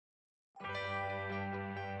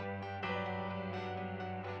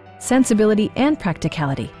sensibility, and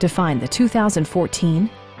practicality define the 2014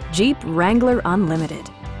 Jeep Wrangler Unlimited.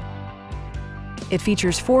 It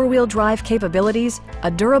features four-wheel drive capabilities, a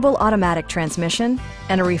durable automatic transmission,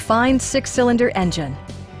 and a refined six-cylinder engine.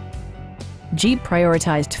 Jeep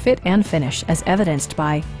prioritized fit and finish as evidenced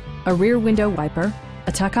by a rear window wiper,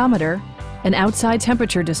 a tachometer, an outside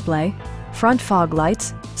temperature display, front fog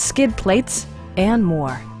lights, skid plates, and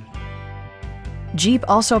more. Jeep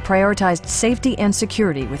also prioritized safety and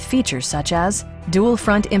security with features such as dual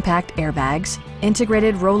front impact airbags,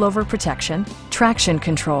 integrated rollover protection, traction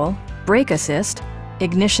control, brake assist,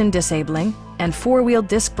 ignition disabling, and four-wheel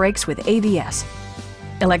disc brakes with ABS.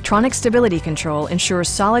 Electronic stability control ensures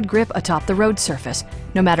solid grip atop the road surface,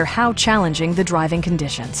 no matter how challenging the driving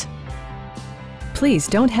conditions. Please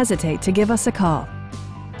don't hesitate to give us a call.